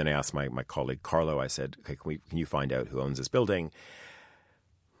then I asked my colleague Carlo, I said, okay, can you find out who owns this building?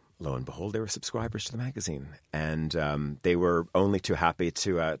 Lo and behold, they were subscribers to the magazine, and they were only too happy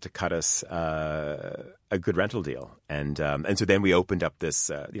to cut us a good rental deal, and so then we opened up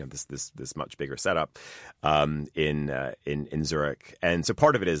this this much bigger setup in Zurich, and so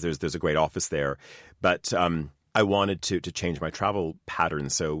part of it is there's a great office there, but I wanted to change my travel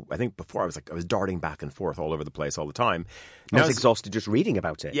patterns. So I think before I was darting back and forth all over the place all the time. Now I was exhausted just reading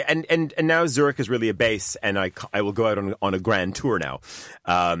about it. Yeah, and now Zurich is really a base, and I will go out on a grand tour now,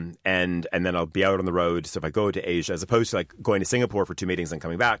 and then I'll be out on the road. So if I go to Asia, as opposed to like going to Singapore for 2 meetings and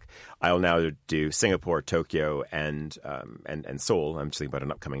coming back, I'll now do Singapore, Tokyo, and Seoul. I'm just thinking about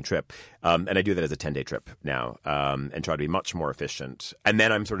an upcoming trip, and I do that as a 10-day trip now, and try to be much more efficient. And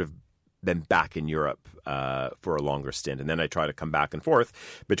then I'm sort of then back in Europe for a longer stint. And then I try to come back and forth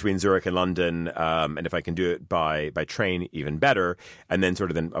between Zurich and London. And if I can do it by train, even better. And then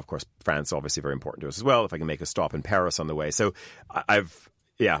of course, France, obviously very important to us as well. If I can make a stop in Paris on the way. So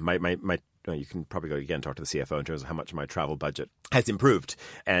my you can probably go again talk to the CFO in terms of how much my travel budget has improved,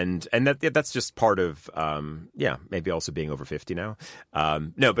 and that's just part of maybe also being over 50 now.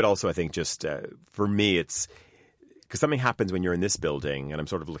 No, but also I think just for me it's because something happens when you're in this building, and I'm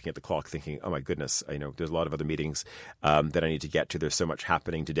sort of looking at the clock thinking, oh my goodness, there's a lot of other meetings that I need to get to. There's so much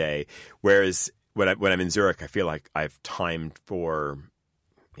happening today. Whereas when I'm in Zurich, I feel like I've timed for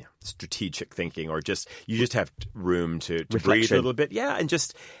strategic thinking, or you just have room to breathe a little bit. Yeah,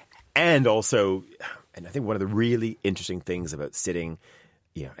 and also, and I think one of the really interesting things about sitting,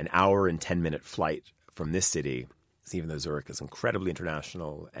 an hour and 10-minute flight from this city, even though Zurich is incredibly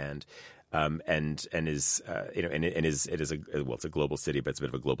international and is it's a global city, but it's a bit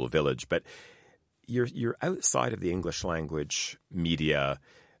of a global village. But you're outside of the English language media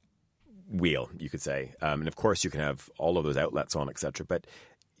wheel, you could say, and of course you can have all of those outlets on, etc. But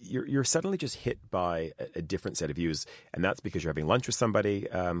you're suddenly just hit by a different set of views, and that's because you're having lunch with somebody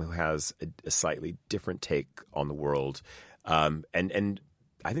who has a slightly different take on the world, and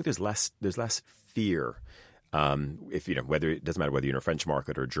I think there's less fear. If whether it doesn't matter whether you're in a French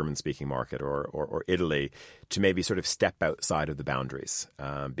market or a German-speaking market or Italy, to maybe sort of step outside of the boundaries,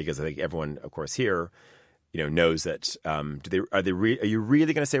 because I think everyone, of course, here, knows that. Are you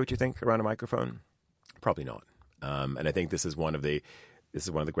really going to say what you think around a microphone? Probably not. And I think this is one of the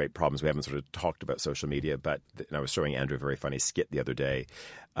great problems. We haven't sort of talked about social media, but I was showing Andrew a very funny skit the other day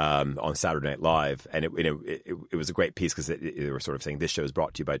on Saturday Night Live, and it was a great piece because they were sort of saying this show is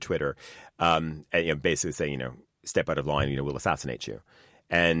brought to you by Twitter, and basically saying step out of line, we'll assassinate you,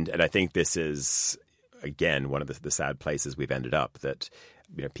 and I think this is again one of the sad places we've ended up, that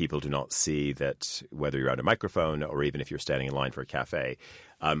people do not see that whether you're on a microphone or even if you're standing in line for a cafe,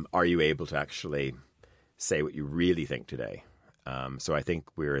 are you able to actually say what you really think today? So I think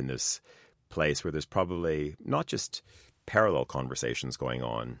we're in this place where there's probably not just parallel conversations going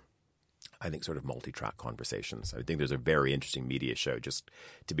on, I think sort of multi-track conversations. I think there's a very interesting media show just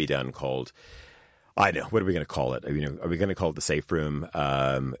to be done called, I don't know, what are we going to call it? Are we going to call it the safe room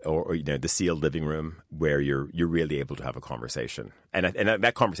or the sealed living room, where you're really able to have a conversation? And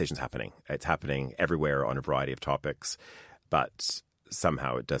that conversation's happening. It's happening everywhere on a variety of topics, but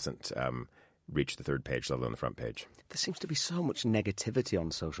somehow it doesn't reach the third page, let alone the front page. There seems to be so much negativity on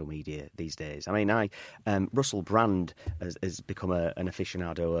social media these days. I mean, Russell Brand has become an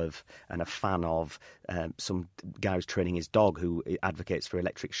aficionado of and a fan of some guy who's training his dog who advocates for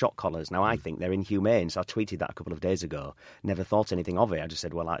electric shock collars. Now, I think they're inhumane, so I tweeted that a couple of days ago. Never thought anything of it. I just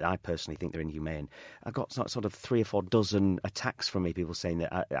said, well, I personally think they're inhumane. I got sort of 3 or 4 dozen attacks from me, people saying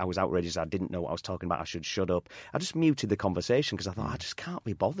that I was outrageous, I didn't know what I was talking about, I should shut up. I just muted the conversation because I thought, I just can't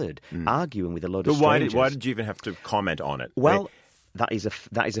be bothered arguing with a load of strangers. But why did you even have to comment on it? Well, that is a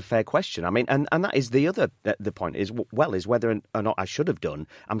fair question. I mean, and that is the other the point is whether or not I should have done.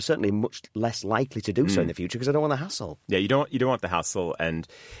 I'm certainly much less likely to do so in the future because I don't want the hassle. Yeah, you don't want the hassle, and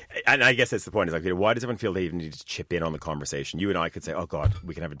I guess that's the point. Is like, why does everyone feel they even need to chip in on the conversation? You and I could say, oh God,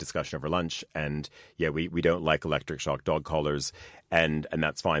 we can have a discussion over lunch, and yeah, we don't like electric shock dog collars, and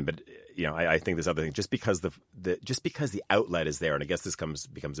that's fine. But I think this other thing, just because the outlet is there, and I guess this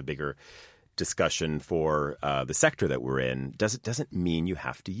becomes a bigger discussion for the sector that we're in, doesn't mean you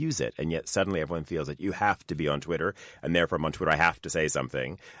have to use it. And yet suddenly everyone feels that you have to be on Twitter, and therefore I'm on Twitter, I have to say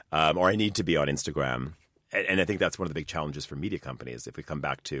something, or I need to be on Instagram. And I think that's one of the big challenges for media companies, if we come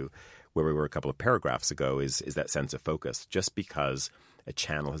back to where we were a couple of paragraphs ago, is that sense of focus. Just because a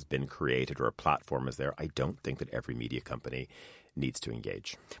channel has been created or a platform is there, I don't think that every media company needs to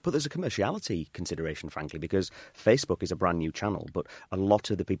engage. But there's a commerciality consideration, frankly, because Facebook is a brand new channel, but a lot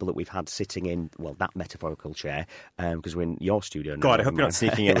of the people that we've had sitting in, well, that metaphorical chair, because we're in your studio now. God, I hope you're not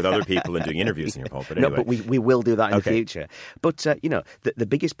sneaking in with other people and doing interviews in your pulpit. Anyway. No, but we will do that in the future. But, the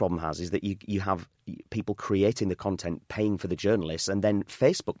biggest problem is that you have people creating the content, paying for the journalists, and then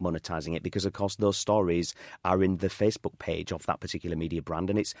Facebook monetizing it because, of course, those stories are in the Facebook page of that particular media brand,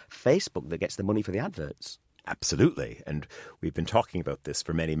 and it's Facebook that gets the money for the adverts. Absolutely. And we've been talking about this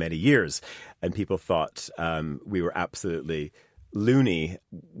for many, many years. And people thought we were absolutely loony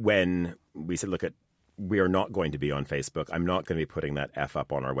when we said, look, we are not going to be on Facebook. I'm not going to be putting that F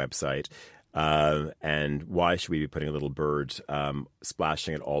up on our website. And why should we be putting a little bird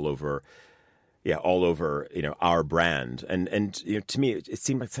splashing it all over our brand. And to me, it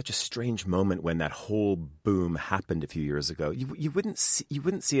seemed like such a strange moment when that whole boom happened a few years ago. You wouldn't see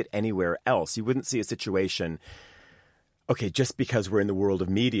it anywhere else. You wouldn't see a situation, okay, just because we're in the world of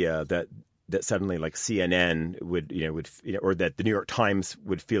media that suddenly like CNN would or that the New York Times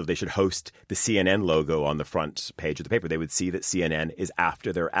would feel they should host the CNN logo on the front page of the paper. They would see that CNN is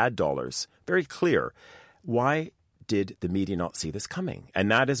after their ad dollars. Very clear. Why did the media not see this coming? And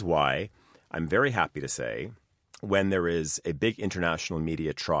that is why I'm very happy to say, when there is a big international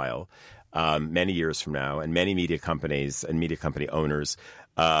media trial many years from now, and many media companies and media company owners,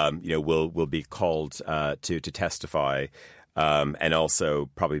 will be called to testify. And also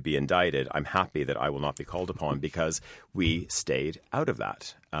probably be indicted, I'm happy that I will not be called upon because we stayed out of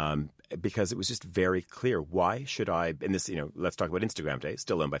that. Because it was just very clear. Why should I, in this, let's talk about Instagram today,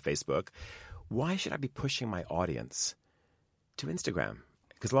 still owned by Facebook. Why should I be pushing my audience to Instagram?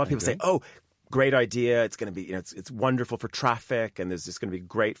 Because a lot of people say, oh, great idea. It's going to be, it's wonderful for traffic and this is going to be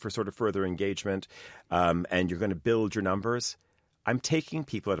great for sort of further engagement. And you're going to build your numbers. I'm taking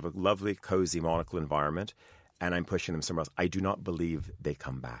people out of a lovely, cozy Monocle environment and I'm pushing them somewhere else. I do not believe they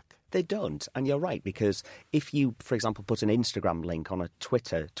come back. They don't. And you're right, because if you, for example, put an Instagram link on a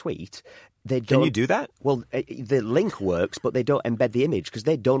Twitter tweet, they don't... Can you do that? Well, the link works, but they don't embed the image because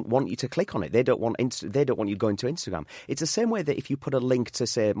they don't want you to click on it. They don't want you going to Instagram. It's the same way that if you put a link to,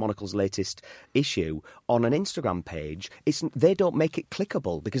 say, Monocle's latest issue on an Instagram page, they don't make it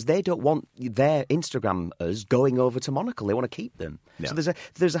clickable because they don't want their Instagrammers going over to Monocle. They want to keep them. Yeah. So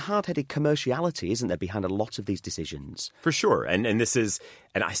there's a hard-headed commerciality, isn't there, behind a lot of these decisions? For sure. And this is...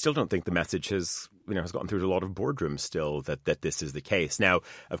 And I still don't think the message has gotten through to a lot of boardrooms still that this is the case. Now,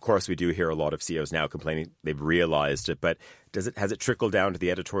 of course, we do hear a lot of CEOs now complaining they've realized it, but has it trickled down to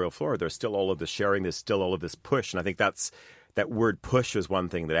the editorial floor? There's still all of this sharing, there's still all of this push, and I think that word push is one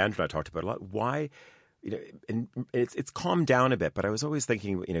thing that Andrew and I talked about a lot. Why? And it's calmed down a bit, but I was always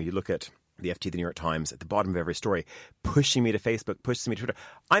thinking, you look at the FT, the New York Times, at the bottom of every story, pushing me to Facebook, pushing me to Twitter.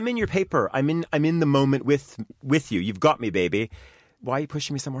 I'm in your paper. I'm in the moment with you. You've got me, baby. Why are you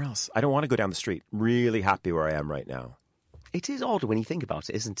pushing me somewhere else? I don't want to go down the street. Really happy where I am right now. It is odd when you think about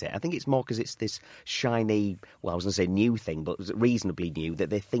it, isn't it? I think it's more because it's this shiny, well, I was going to say new thing, but reasonably new, that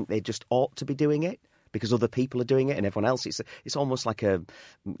they think they just ought to be doing it because other people are doing it and everyone else. It's almost like a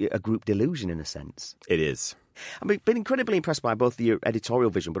group delusion in a sense. It is. I've been incredibly impressed by both the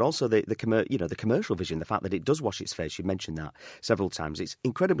editorial vision, but also the commercial vision. The fact that it does wash its face. You mentioned that several times. It's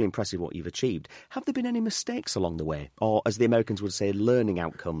incredibly impressive what you've achieved. Have there been any mistakes along the way, or as the Americans would say, learning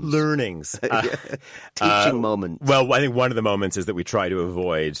outcomes? Learnings, teaching moments. Well, I think one of the moments is that we try to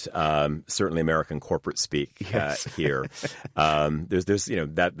avoid certainly American corporate speak here. There's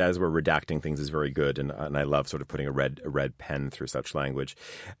that is where redacting things is very good, and I love sort of putting a red pen through such language.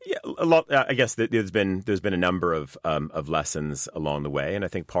 Yeah, a lot. I guess there's been a number of lessons along the way, and I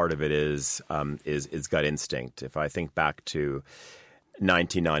think part of it is gut instinct. If I think back to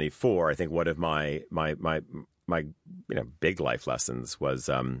 1994, I think one of my big life lessons was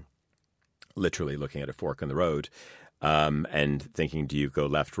literally looking at a fork in the road and thinking, do you go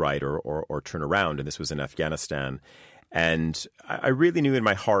left, right, or turn around? And this was in Afghanistan, and I really knew in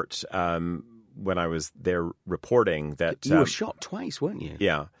my heart when I was there reporting that you were shot twice, weren't you?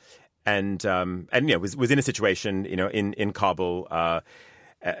 Yeah. And was in a situation, in Kabul, a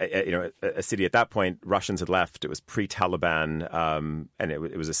city at that point, Russians had left. It was pre-Taliban, and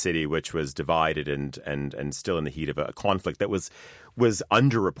it was a city which was divided and still in the heat of a conflict that was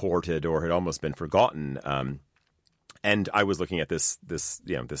underreported or had almost been forgotten. And I was looking at this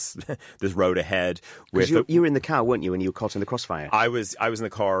road ahead. You were in the car, weren't you, when you were caught in the crossfire? I was in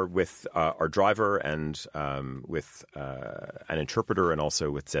the car with our driver and with an interpreter, and also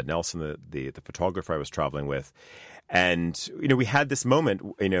with Zed Nelson, the photographer I was traveling with. And we had this moment.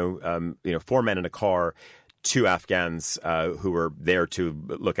 4 men in a car. 2 Afghans who were there to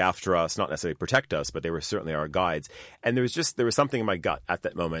look after us, not necessarily protect us, but they were certainly our guides. And there was something in my gut at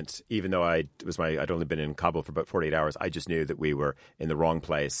that moment, even though I'd only been in Kabul for about 48 hours. I just knew that we were in the wrong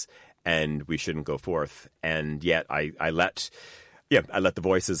place and we shouldn't go forth. And yet I let the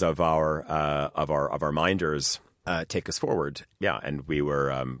voices of our minders take us forward. Yeah, and we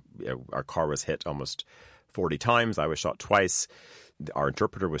were our car was hit almost 40 times. I was shot twice. Our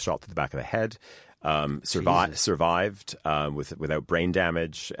interpreter was shot to the back of the head. Survived without brain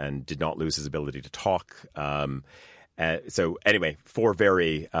damage and did not lose his ability to talk. So anyway, 4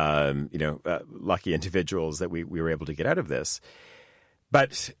 very lucky individuals that we were able to get out of this.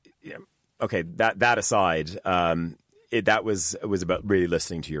 But okay, that aside, that was about really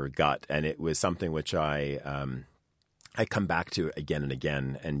listening to your gut, and it was something which I come back to again and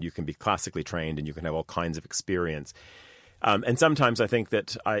again. And you can be classically trained, and you can have all kinds of experience. And sometimes I think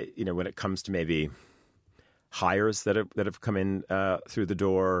that when it comes to maybe hires that have come in through the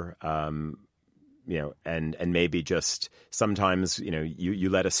door, and maybe just sometimes you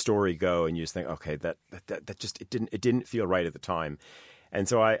let a story go and you just think, okay, that just it didn't feel right at the time. And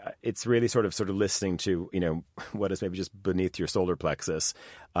so it's really sort of listening to what is maybe just beneath your solar plexus.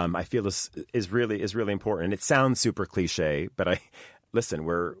 I feel is really important. And it sounds super cliche, but listen,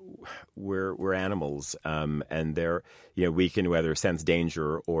 we're animals, and they're, you know, we can whether sense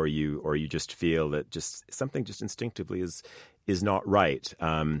danger or you just feel that just something just instinctively is not right.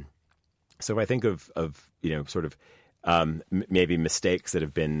 So I think of you know, sort of maybe mistakes that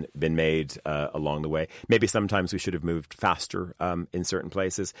have been made along the way. Maybe sometimes we should have moved faster in certain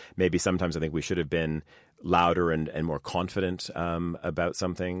places. Maybe sometimes I think we should have been louder and more confident about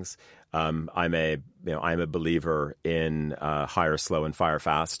some things. I'm a believer in hire slow and fire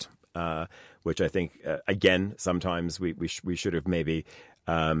fast, which I think again sometimes we should have maybe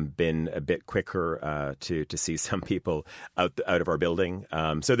been a bit quicker to see some people out of our building.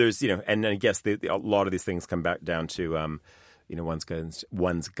 So there's, you know, and I guess a lot of these things come back down to you know,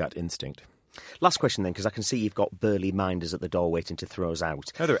 one's gut instinct. Last question then, because I can see you've got burly minders at the door waiting to throw us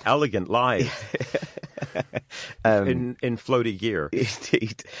out. Oh, they're elegant live in floaty gear.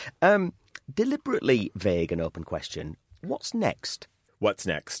 Indeed. Deliberately vague and open question. What's next? What's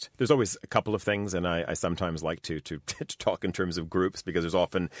next? There's always a couple of things, and I sometimes like to talk in terms of groups because there's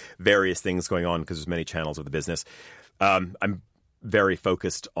often various things going on because there's many channels of the business. I'm very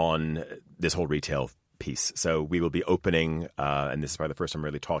focused on this whole retail piece. So we will be opening, and this is probably the first time I'm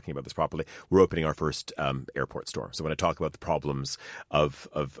really talking about this properly, we're opening our first airport store. So when I talk about the problems of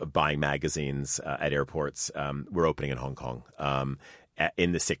buying magazines at airports, we're opening in Hong Kong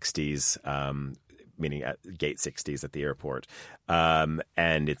in the 60s, meaning at Gate 60s at the airport. And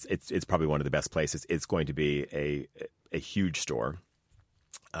it's probably one of the best places. It's going to be a huge store,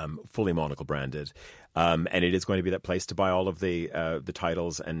 fully Monocle branded. And it is going to be that place to buy all of the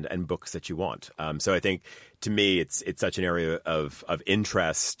titles and books that you want. So I think, to me, it's such an area of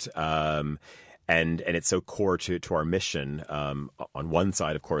interest, and it's so core to our mission. On one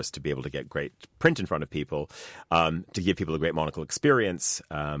side, of course, to be able to get great print in front of people, to give people a great Monocle experience,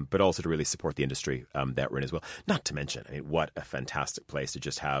 but also to really support the industry that we're in as well. Not to mention, I mean, what a fantastic place to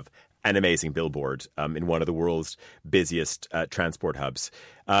just have an amazing billboard in one of the world's busiest transport hubs.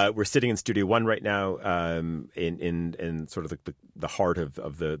 We're sitting in Studio One right now, in sort of the heart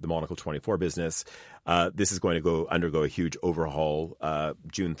of the Monocle 24 business. This is going to undergo a huge overhaul.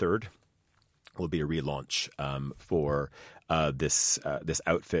 June 3rd will be a relaunch for this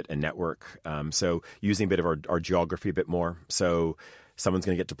outfit and network. So using a bit of our geography a bit more. So someone's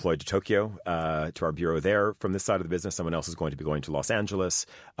going to get deployed to Tokyo, to our bureau there from this side of the business. Someone else is going to be going to Los Angeles,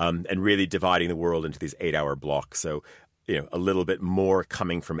 and really dividing the world into these 8-hour blocks. So, you know, a little bit more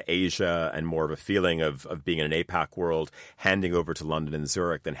coming from Asia and more of a feeling of being in an APAC world, handing over to London and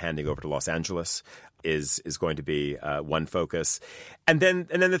Zurich, then handing over to Los Angeles is going to be one focus. And then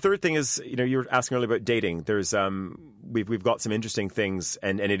the third thing is, you know, you were asking earlier about dating. There's we've got some interesting things,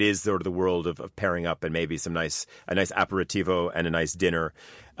 and it is sort of the world of pairing up and maybe a nice aperitivo and a nice dinner.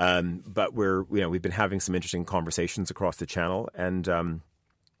 But we've been having some interesting conversations across the channel, and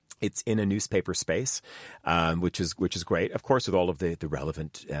it's in a newspaper space, which is great, of course, with all of the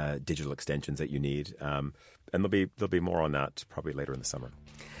relevant digital extensions that you need. And there'll be more on that probably later in the summer.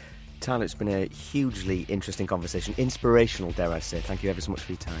 Tyler, it's been a hugely interesting conversation, inspirational, dare I say. Thank you ever so much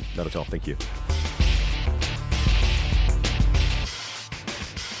for your time. Not at all. Thank you.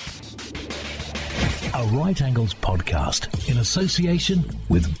 A Right Angles podcast in association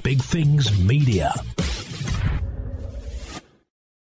with Big Things Media.